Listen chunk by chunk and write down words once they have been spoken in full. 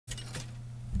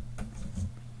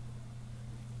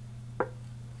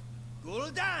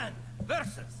Gul'dan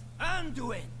versus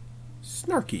Anduin.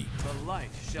 Snarky. The light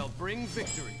shall bring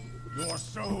victory. Your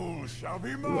soul shall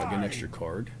be mine. Ooh, I get an extra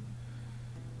card.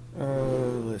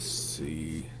 Let's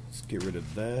see. Let's get rid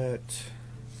of that.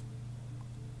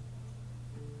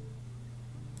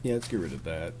 Yeah, let's get rid of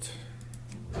that.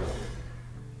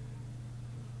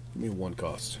 Give me a 1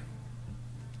 cost.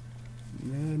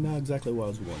 Nah, not exactly what I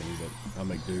was wanting, but I'll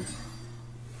make do.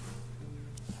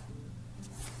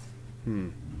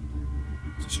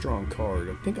 It's a strong card.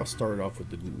 I think I'll start it off with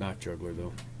the Knife Juggler,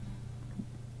 though.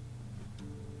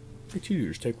 What you do?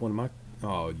 Just take one of my...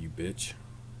 Oh, you bitch.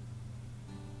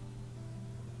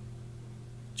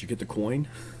 Did you get the coin?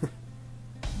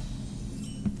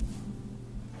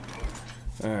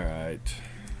 Alright.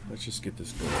 Let's just get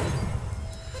this going.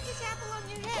 Put this apple on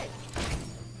your head.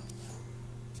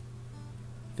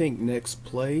 I think next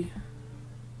play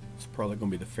it's probably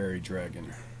going to be the Fairy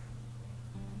Dragon.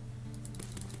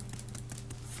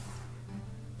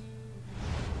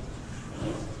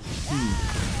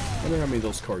 I wonder how many of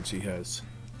those cards he has.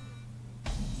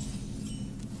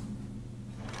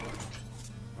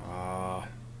 I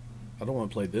don't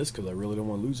want to play this because I really don't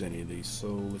want to lose any of these, so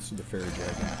let's do the Fairy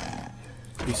Dragon.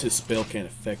 At least his spell can't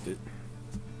affect it.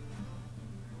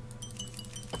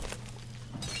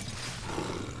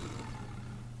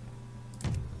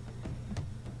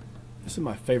 This is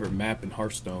my favorite map in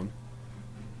Hearthstone.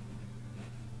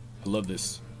 I love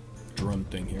this drum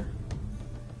thing here.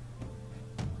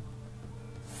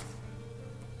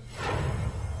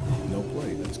 No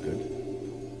play, that's good.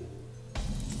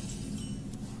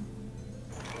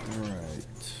 Alright.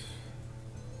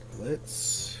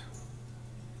 Let's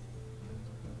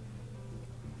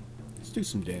do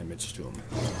some damage to him.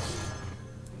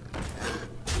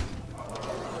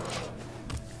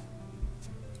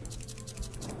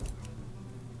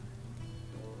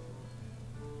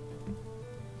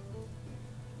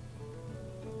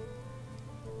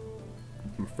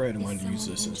 I'm afraid I'm going to use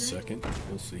this in a second.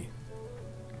 We'll see.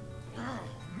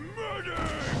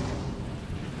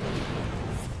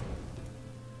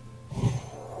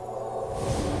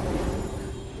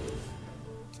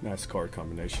 Nice card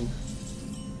combination.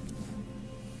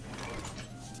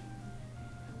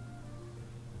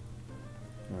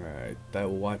 Alright, that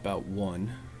will wipe out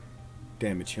one.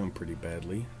 Damage him pretty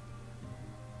badly.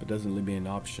 But doesn't leave me an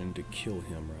option to kill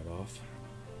him right off.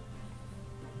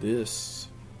 This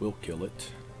will kill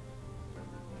it.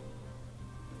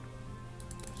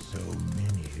 So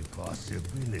many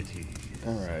possibilities.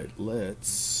 Alright,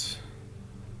 let's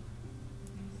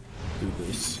do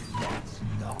this.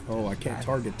 Oh, I can't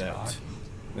target that.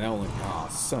 That only... Ah,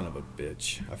 son of a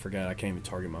bitch. I forgot I can't even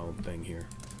target my own thing here.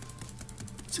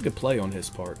 It's a good play on his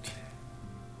part.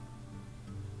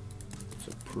 It's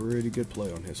a pretty good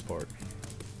play on his part.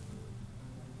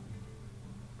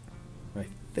 I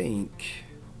think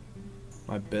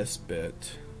my best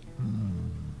bet...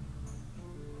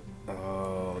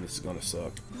 Oh, this is gonna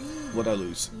suck. What'd I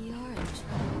lose? You're in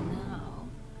trouble now.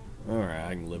 Alright,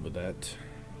 I can live with that.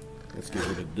 Let's get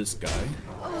rid of this guy.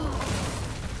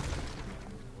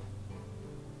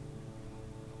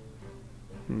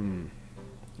 I'm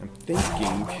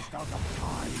thinking...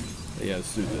 Yeah,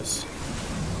 let's do this.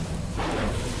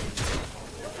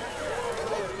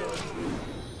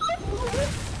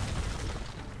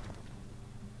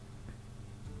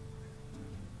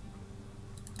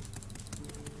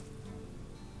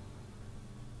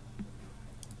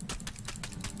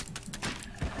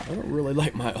 I don't really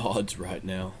like my odds right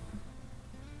now.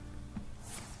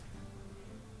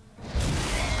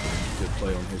 Good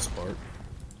play on his part.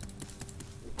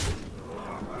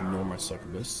 Ignore my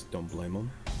succubus. Don't blame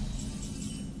him.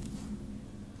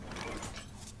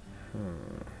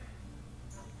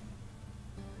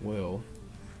 Well,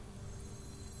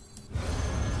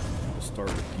 we'll start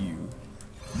with you.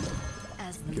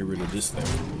 Get rid of this thing.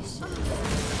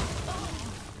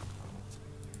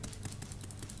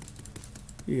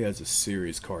 He has a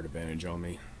serious card advantage on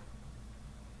me.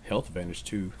 Health advantage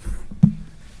too.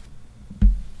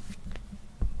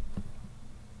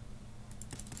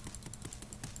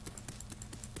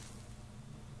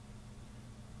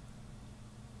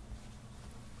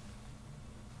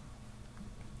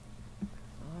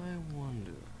 I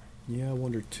wonder. Yeah, I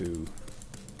wonder too.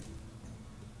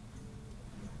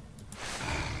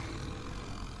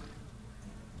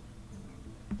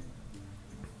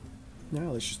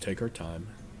 Now let's just take our time.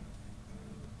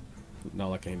 Not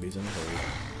like anybody's in a hurry.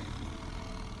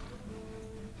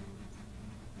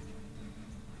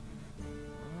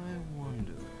 I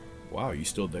wonder. Wow, you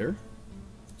still there?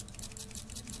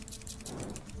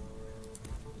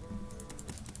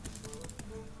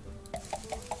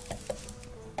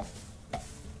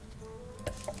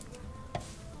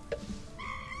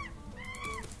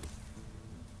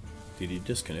 Did he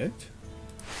disconnect?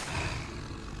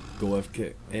 Go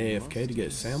AFK to get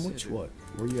a sandwich? What?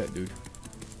 Where you at, dude?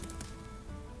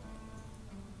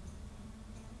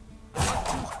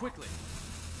 Quickly.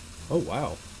 Oh,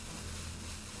 wow.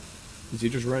 Is he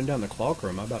just running down the clock, or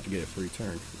am I about to get a free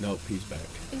turn? Nope, he's back.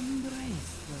 Embrace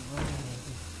the void.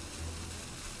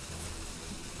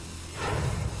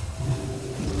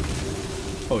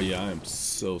 Oh yeah, I am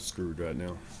so screwed right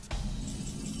now.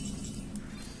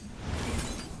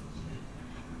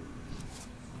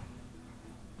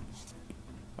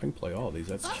 I can play all these,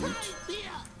 that's cute.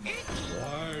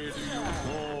 Why do you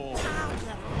call?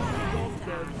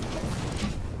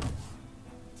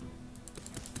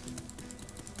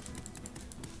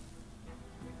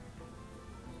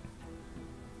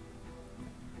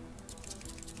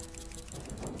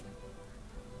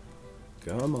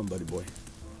 Come on, buddy boy.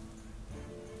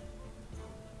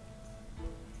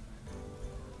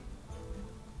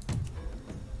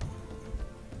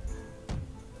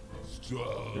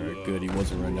 Alright, good, he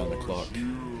wasn't running down the clock.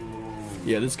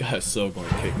 Yeah, this guy is so going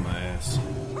to kick my ass.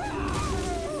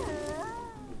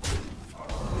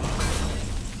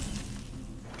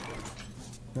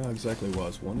 Not exactly what I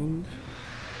was wanting.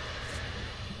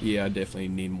 Yeah, I definitely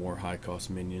need more high-cost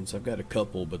minions. I've got a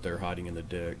couple, but they're hiding in the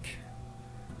deck.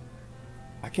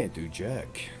 I can't do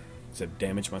jack, except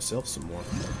damage myself some more.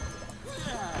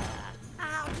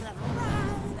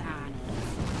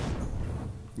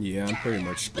 Yeah, I'm pretty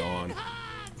much gone.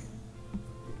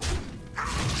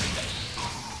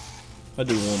 I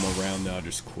do one more round, then I'll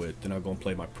just quit. Then I'll go and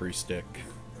play my priest deck.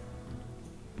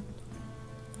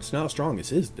 It's not as strong as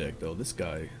his deck, though. This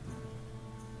guy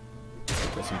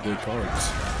got some good cards.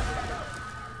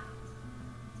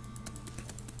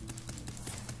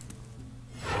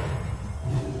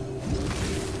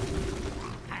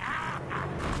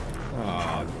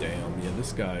 Ah, damn. Yeah,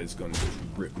 this guy is going to just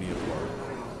rip me apart.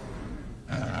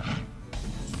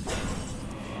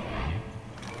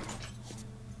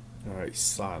 Alright,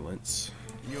 silence.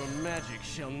 Your magic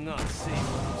shall not save you.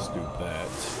 Let's do that.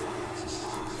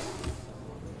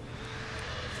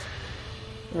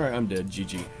 Alright, I'm dead.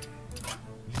 GG.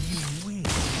 You win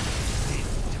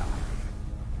this time.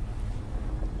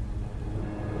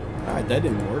 Alright, that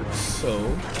didn't work,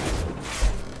 so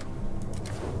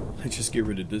let's just get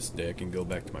rid of this deck and go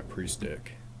back to my priest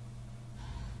deck.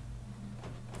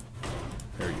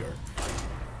 There you are.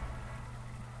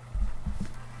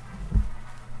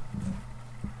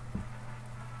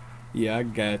 Yeah, I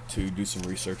got to do some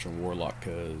research on Warlock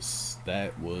because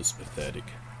that was pathetic.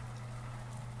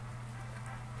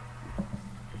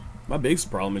 My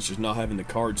biggest problem is just not having the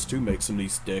cards to make some of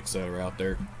these decks that are out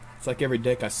there. It's like every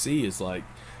deck I see is like,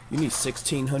 you need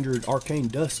 1600 arcane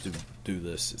dust to do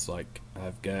this. It's like,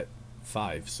 I've got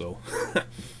 5, so.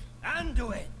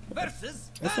 Anduin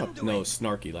versus That's not, Anduin. no,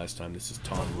 snarky last time. This is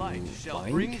Tom. The light shall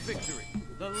bring victory.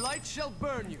 The light shall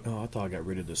burn you. Oh, I thought I got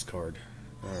rid of this card.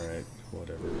 Alright,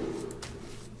 whatever.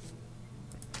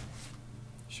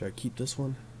 Should I keep this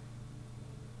one?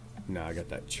 Nah, I got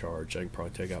that charge. I can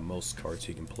probably take out most cards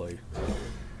he can play.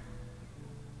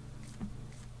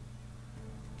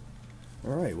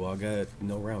 Alright, well I got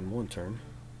no round 1 turn.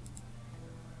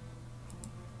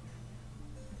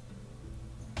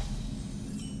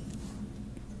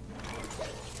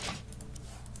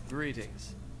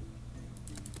 Greetings.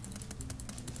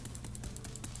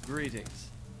 Greetings.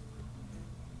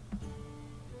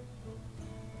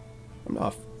 I'm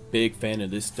not a big fan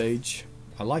of this stage.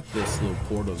 I like this little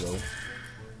portal though,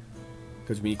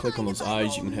 because when you click on those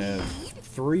eyes you can have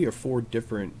 3 or 4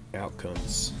 different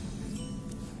outcomes.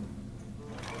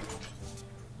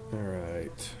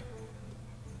 Alright,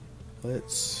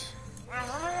 let's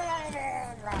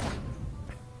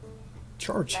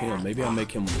charge him. Maybe I'll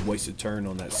make him waste a turn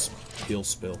on that heal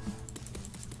spell,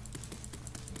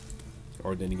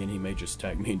 or then again he may just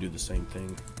attack me and do the same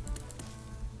thing.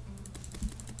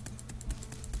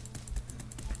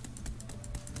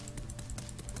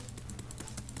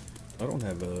 I don't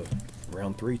have a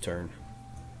round 3 turn.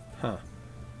 Huh.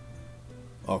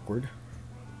 Awkward.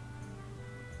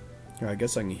 Here, I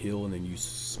guess I can heal and then use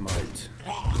smite.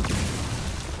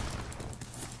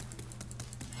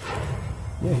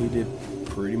 Yeah, he did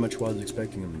pretty much what I was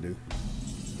expecting him to do.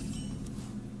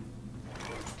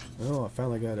 Oh, I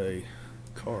finally got a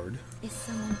card. Is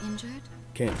someone injured?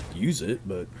 Can't use it,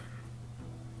 but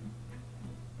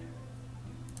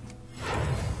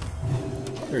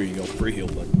there you go, free heal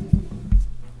button.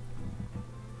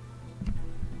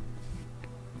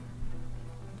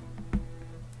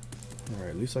 Alright,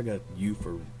 at least I got you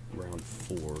for round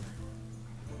 4.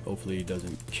 Hopefully he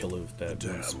doesn't kill it with that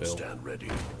one spell. Stand ready.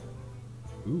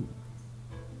 Ooh.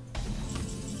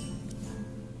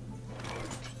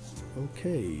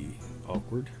 Okay,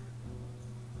 awkward.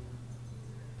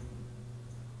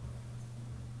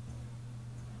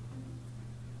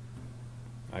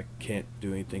 I can't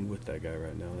do anything with that guy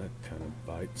right now. That kind of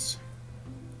bites.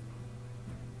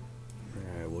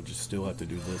 Alright, we'll just still have to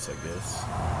do this, I guess.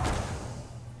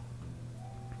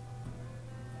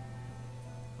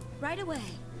 Right away.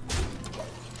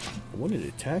 I wanted to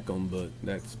attack him, but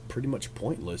that's pretty much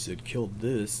pointless. It killed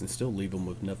this and still leave him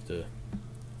with enough to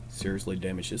seriously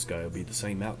damage this guy. It'll be the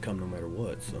same outcome no matter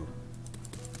what, so.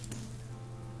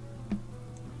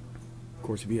 Of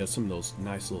course, if he has some of those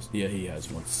nice little... Yeah, he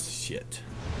has one. Shit.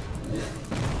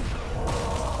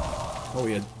 Oh,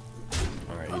 yeah.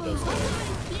 Alright, he does that.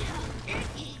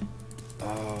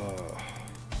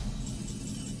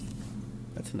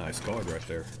 That's a nice card right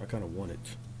there. I kind of want it.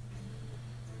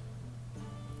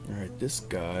 Alright, this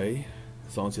guy,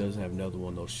 as long as he doesn't have another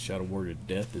one of those Shadow Word of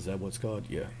Death, is that what it's called?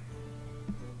 Yeah.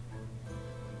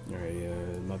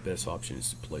 Alright, my best option is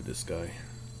to play this guy.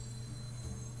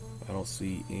 I don't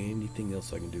see anything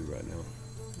else I can do right now.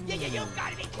 You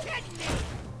gotta be kidding me!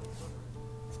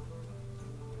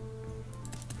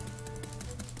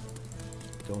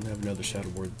 Don't have another Shadow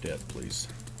Word of Death, please.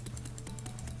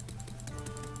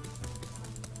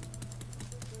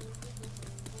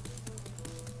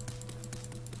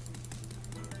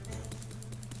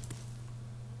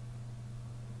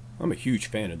 I'm a huge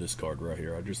fan of this card right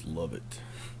here. I just love it.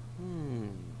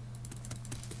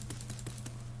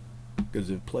 Because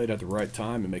if played at the right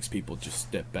time, it makes people just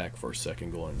step back for a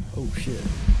second going, oh shit.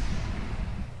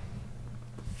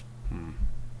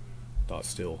 Thought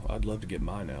still, I'd love to get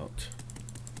mine out.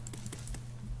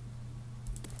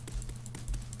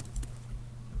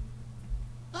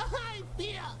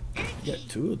 You got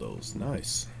two of those,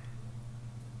 nice.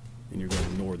 And you're going to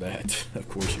ignore that. Of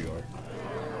course you are.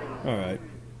 Alright.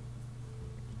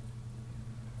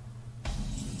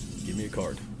 Give me a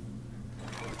card.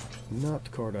 Not the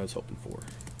card I was hoping for.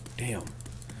 Damn.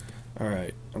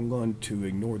 Alright, I'm going to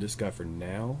ignore this guy for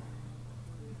now.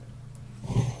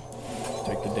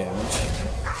 Take the damage.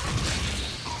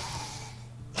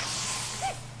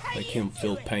 Make him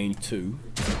feel pain too.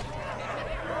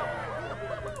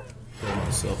 Pull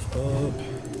myself up.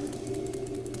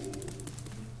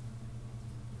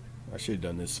 I should have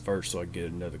done this first so I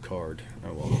get another card.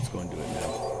 Oh well, let's go and do it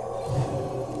now.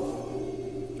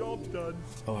 Job's done.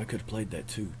 Oh, I could have played that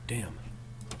too. Damn.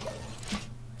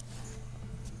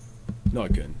 No, I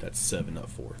couldn't. That's 7, not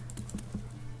 4.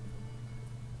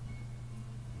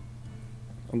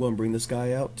 I'm going to bring this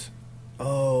guy out.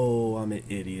 Oh, I'm an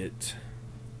idiot.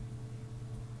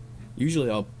 Usually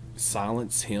I'll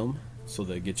silence him so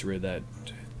that it gets rid of that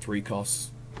 3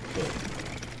 costs, but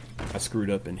I screwed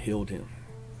up and healed him.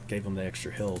 Gave him the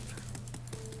extra health.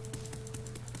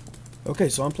 Okay,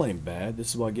 so I'm playing bad. This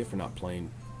is what I get for not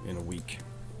playing in a week.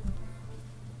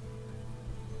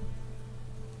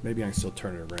 Maybe I can still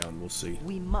turn it around. We'll see.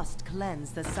 We must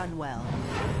cleanse the Sunwell.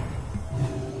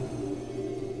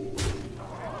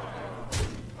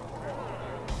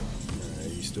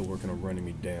 He's still working on running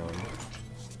me down.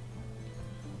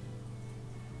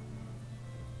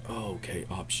 Okay,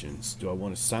 options. Do I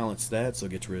want to silence that so it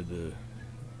gets rid of the...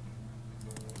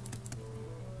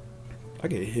 I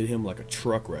could hit him like a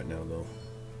truck right now, though.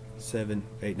 7,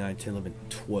 8, 9, 10, 11,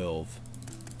 12.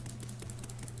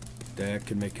 That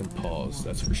could make him pause,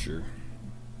 that's for sure.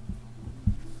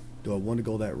 Do I want to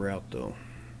go that route, though?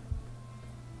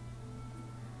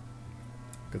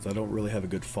 Because I don't really have a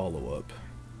good follow-up.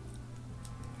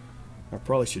 I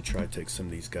probably should try to take some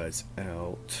of these guys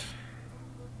out.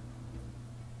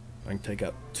 I can take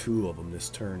out 2 of them this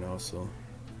turn, also.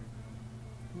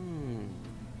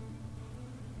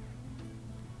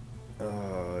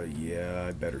 Yeah,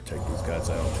 I better take these guys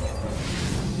out.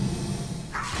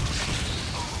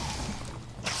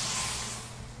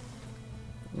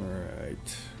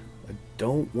 Alright. I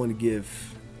don't want to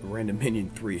give a random minion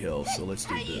 3 health, so let's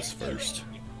do this first.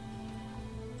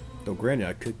 Though granted,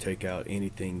 I could take out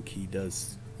anything he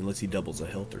does, unless he doubles a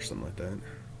health or something like that.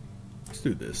 Let's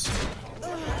do this.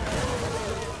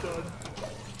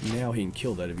 Now he can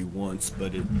kill that if he wants,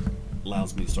 but it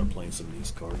allows me to start playing some of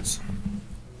these cards.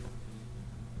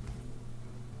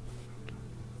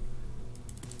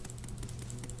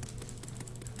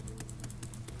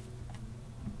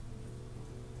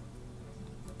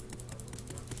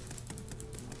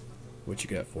 What you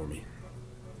got for me?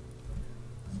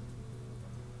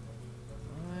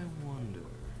 I wonder.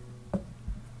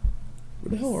 Where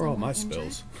the hell are all my Someone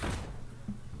injured? spells?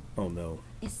 Oh no.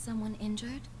 Is someone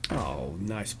injured? Oh,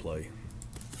 nice play.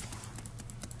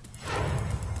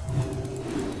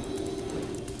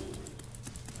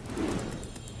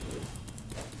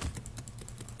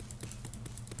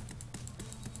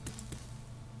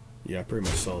 Yeah, I pretty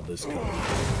much saw this coming.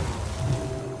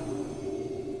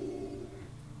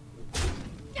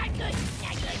 Not good,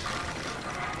 not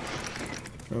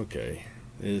good. Okay,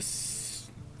 this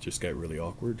just got really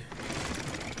awkward.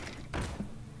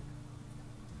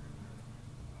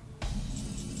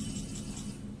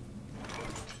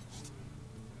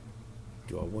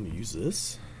 Do I want to use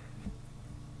this?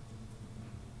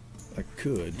 I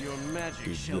could Your magic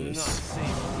do shall not this. save me.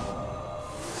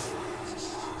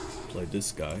 Play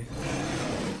this guy.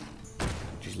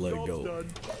 Just let it go.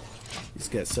 He's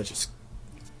got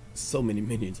so many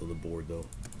minions on the board though.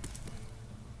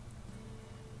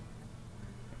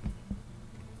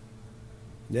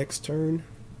 Next turn,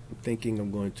 I'm thinking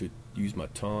I'm going to use my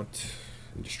taunt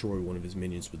and destroy one of his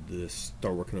minions with this.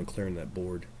 Start working on clearing that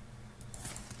board.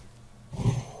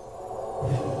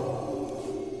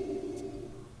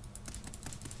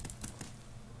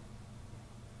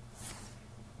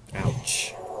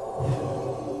 Ouch.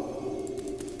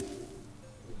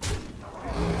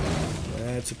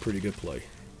 That's a pretty good play.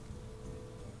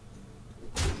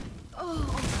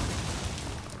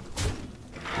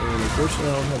 And unfortunately,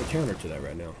 I don't have a counter to that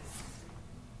right now.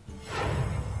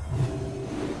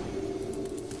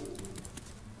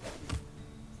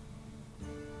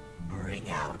 Bring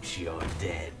out your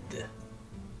dead.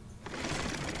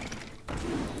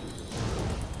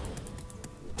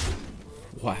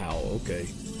 Wow, okay.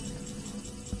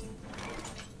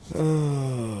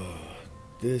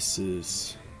 This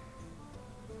is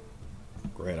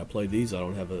great. I play these. I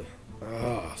don't have a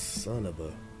son of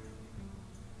a.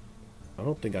 I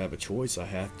don't think I have a choice. I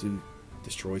have to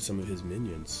destroy some of his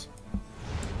minions.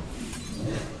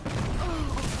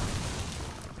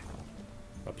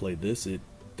 I play this, it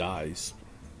dies.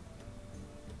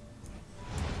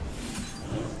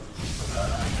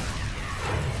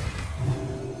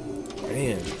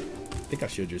 Man, I think I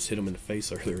should have just hit him in the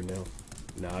face earlier now.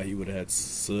 Nah, he would have had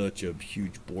such a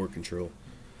huge board control.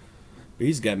 But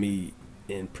he's got me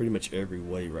in pretty much every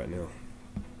way right now.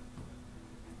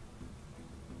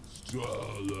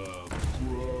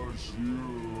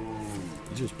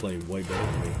 He's just playing way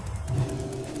better than me.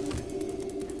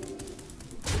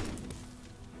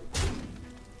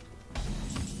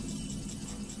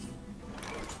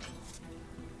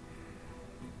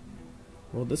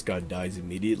 Well, this guy dies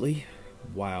immediately.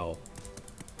 Wow.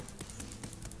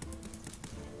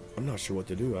 I'm not sure what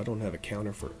to do. I don't have a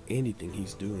counter for anything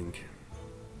he's doing.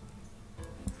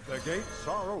 The gates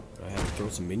are open. I have to throw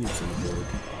some minions on the board.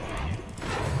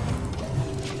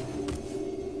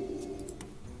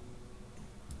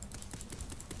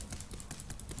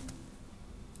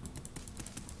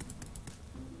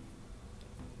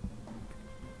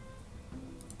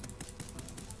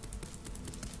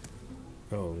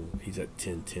 Oh, he's at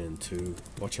 10-10 too.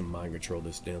 Watch him mind control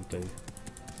this damn thing.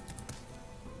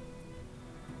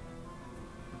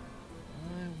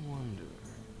 I wonder.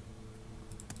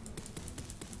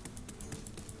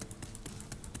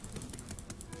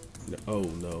 No, oh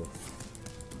no.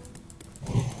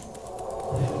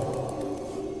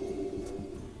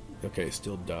 Okay,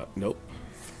 still dot. Nope.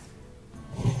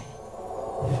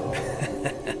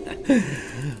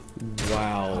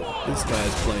 Wow, this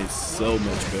guy's playing so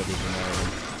much better than I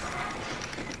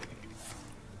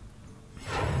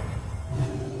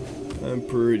am. I'm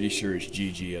pretty sure it's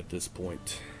GG at this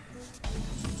point.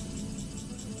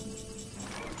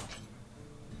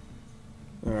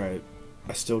 Alright,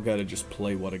 I still gotta just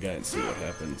play what I got and see what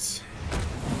happens.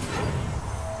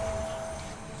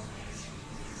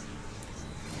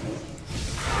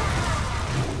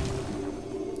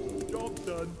 Job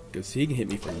done. Because he can hit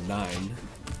me for 9.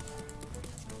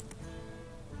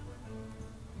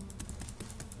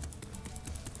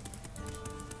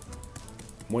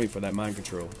 I'm waiting for that mind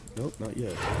control. Nope, not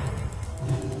yet.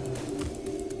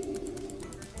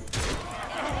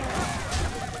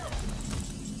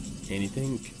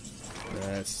 Anything?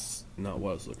 That's not what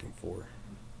I was looking for.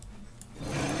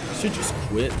 I should just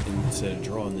quit instead of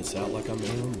drawing this out like I'm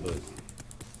doing, but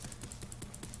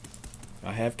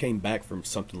I have came back from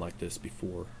something like this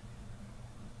before.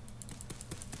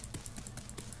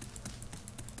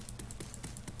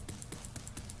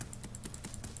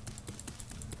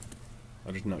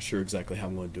 I'm just not sure exactly how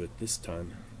I'm going to do it this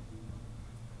time.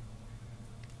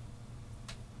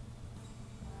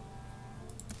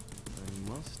 I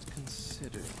must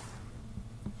consider.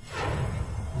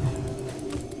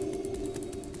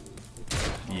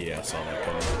 Yeah, I saw that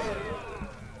coming.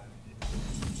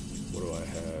 What do I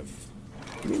have?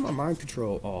 Give me my mind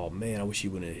control. Oh man, I wish he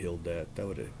wouldn't have healed that. That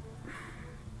would have.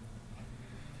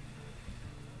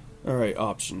 Alright,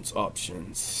 options,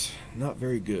 options. Not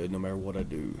very good no matter what I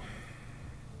do.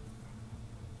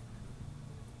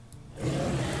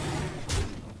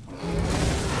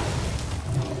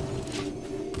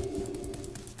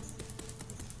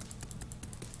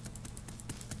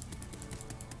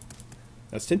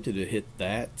 was tempted to hit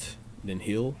that, then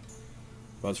heal.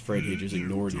 I was afraid he'd just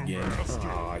ignore it again.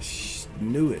 Oh, I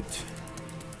knew it.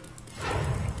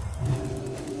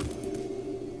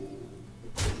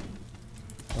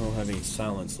 I don't have any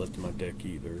silence left in my deck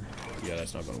either. Yeah,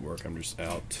 that's not going to work. I'm just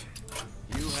out.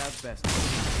 You have best.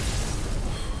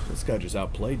 This guy just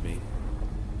outplayed me.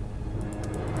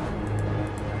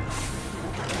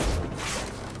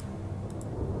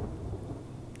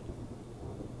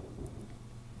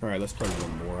 Alright, let's play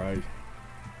one more.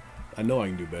 I know I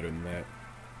can do better than that.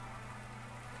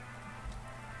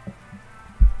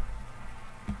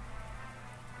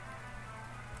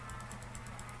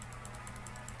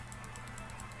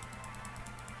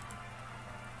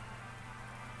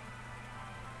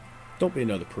 Don't be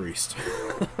another priest.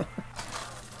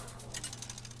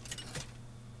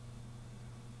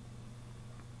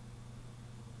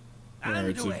 Alright,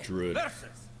 it's a druid.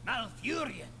 Versus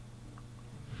Malfurion.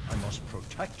 I must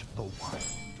protect the wild.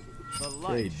 The Okay,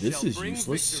 light this shall is bring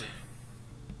useless. victory.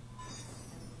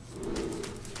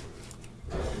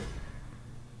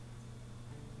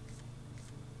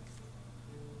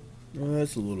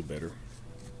 That's a little better.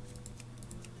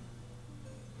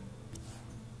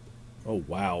 Oh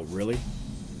wow, really?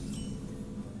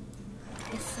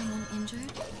 Is someone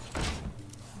injured?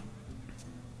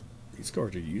 These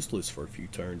cards are useless for a few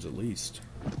turns at least.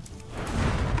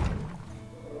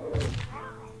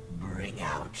 Bring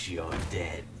out your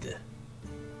dead.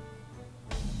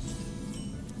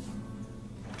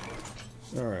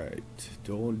 Alright,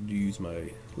 do I want to use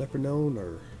my Leprechaun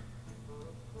or...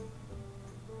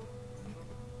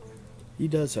 He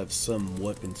does have some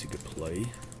weapons he could play.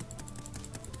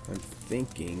 I'm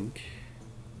thinking...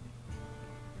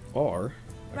 Or,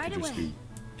 I Right could just away.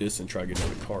 do this and try to get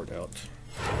another card out.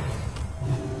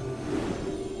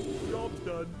 Job's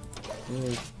done.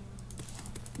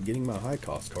 Getting my high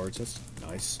cost cards, that's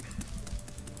nice.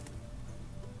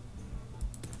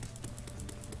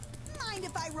 Mind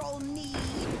if I roll need?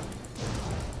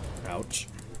 Ouch.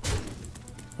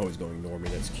 Oh, he's going to ignore me,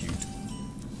 that's cute.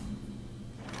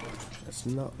 That's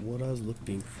not what I was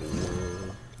looking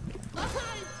for. I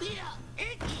feel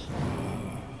icky.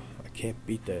 I can't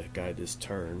beat that guy this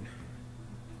turn.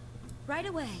 Right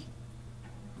away.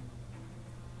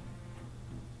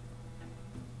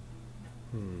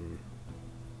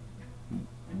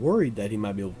 Worried that he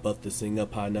might be able to buff this thing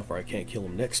up high enough where I can't kill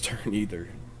him next turn either.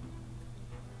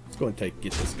 Let's go and get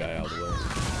this guy out of the way.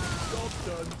 Job's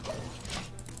done.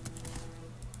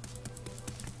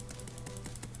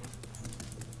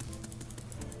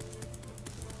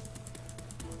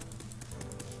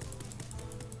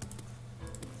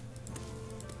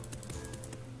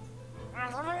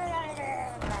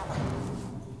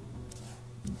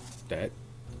 That,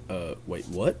 wait,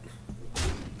 what?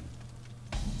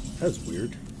 That was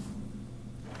weird.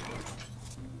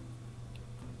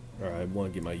 Alright, I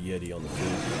want to get my Yeti on the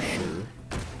field for sure.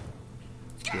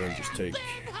 Let's go ahead and just take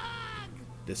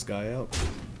this guy out.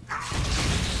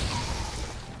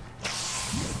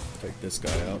 Take this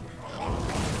guy out.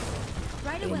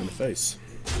 Right Hit him away. in the face.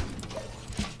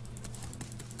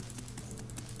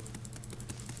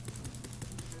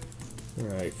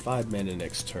 Alright, 5 mana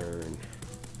next turn.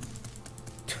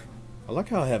 I like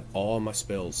how I have all my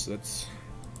spells. That's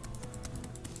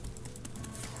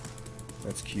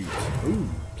cute. Ooh,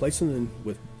 placing in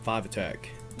with 5 attack.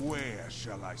 Where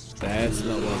shall I strike? That's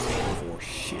not what I was looking for.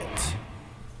 Shit.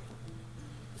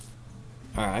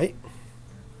 Alright.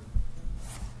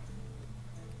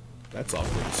 That's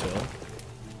awkward as hell.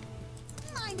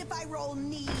 Mind if I roll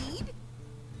need?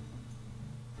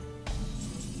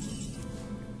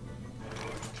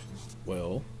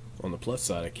 Well, on the plus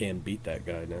side, I can beat that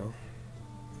guy now.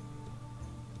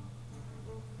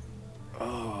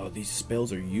 Oh, these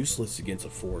spells are useless against a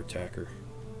 4 attacker.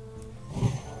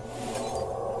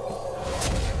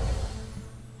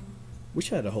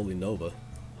 Wish I had a Holy Nova.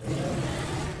 I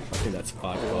think that's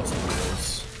 5 cost of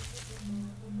those.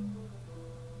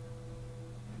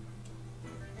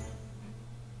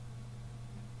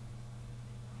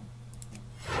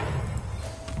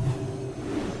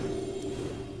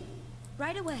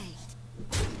 Right away.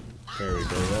 There we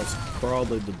go. That's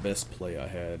probably the best play I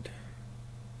had.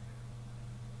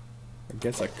 I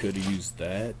guess I could have used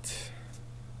that,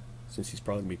 since he's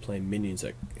probably going to be playing minions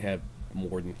that have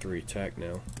more than 3 attack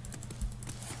now.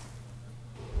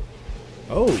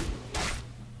 Oh!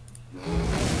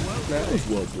 That was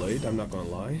well played, I'm not going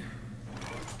to lie.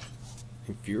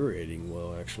 Infuriating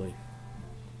well, actually.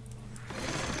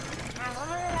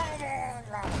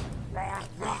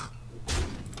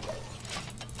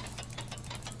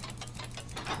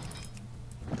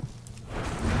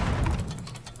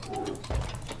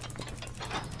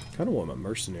 Kind of want my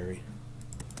mercenary.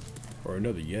 Or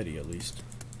another Yeti, at least.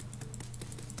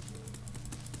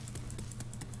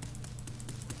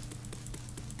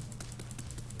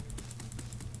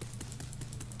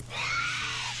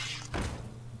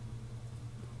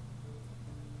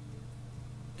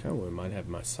 Kind of might have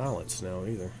my silence now,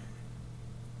 either.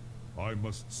 I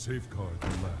must safeguard the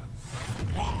land.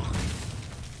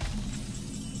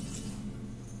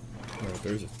 Alright,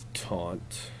 there's a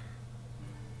taunt.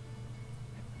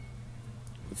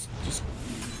 Let's just...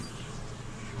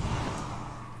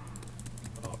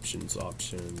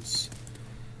 Options.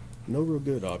 No real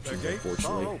good options,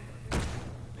 unfortunately. I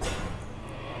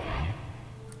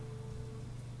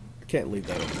can't leave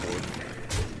that on the board.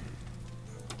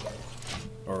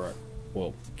 Alright,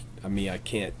 well, I mean, I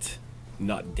can't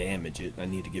not damage it. I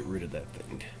need to get rid of that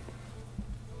thing.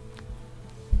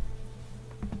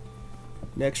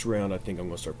 Next round, I think I'm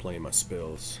going to start playing my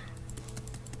spells.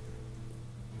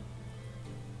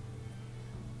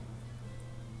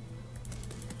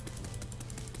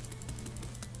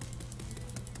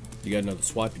 You got another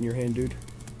swipe in your hand, dude?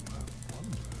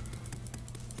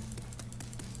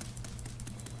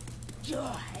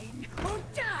 Join or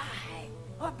die,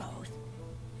 or both.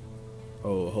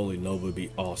 Oh, Holy Nova would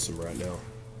be awesome right now.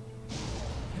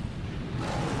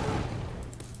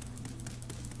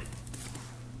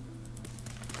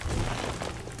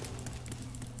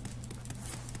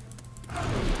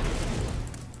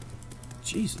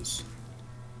 Jesus.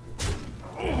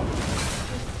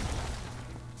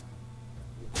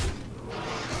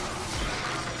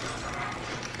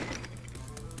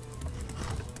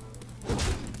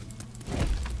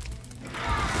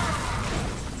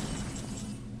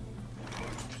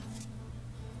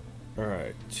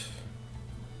 Alright.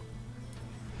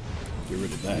 Get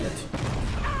rid of that.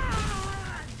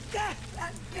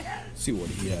 See what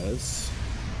he has.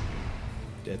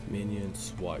 Death minion,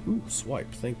 swipe. Ooh,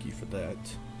 swipe. Thank you for that.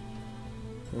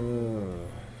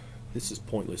 This is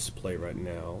pointless to play right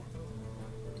now.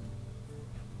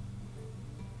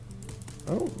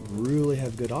 I don't really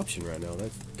have a good option right now.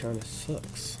 That kind of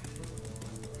sucks.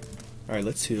 Alright,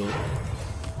 let's heal.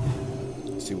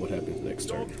 Let's see what happens next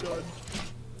turn.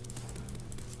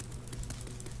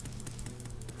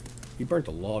 He burnt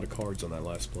a lot of cards on that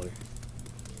last play.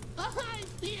 I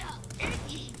feel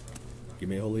icky. Give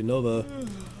me a Holy Nova.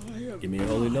 Give me a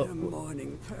Holy Nova.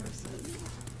 Morning person.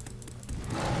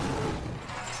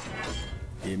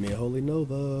 Give me a Holy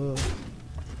Nova.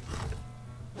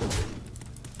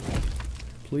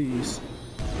 Please.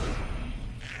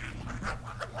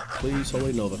 Please,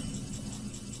 Holy Nova.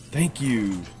 Thank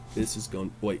you. This is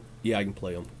going... Wait. Yeah, I can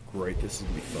play them. Great. This is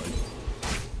going to be fun.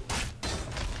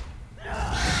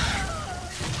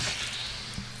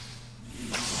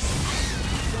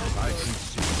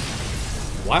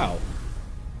 Wow.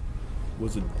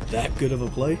 Was it that good of a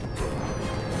play?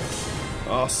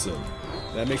 Awesome.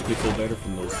 That makes me feel better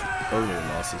from those earlier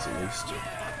losses, at least.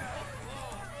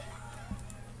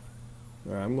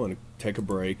 Alright, I'm going to take a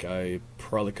break. I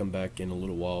probably come back in a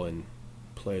little while and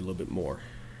play a little bit more.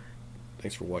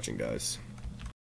 Thanks for watching, guys.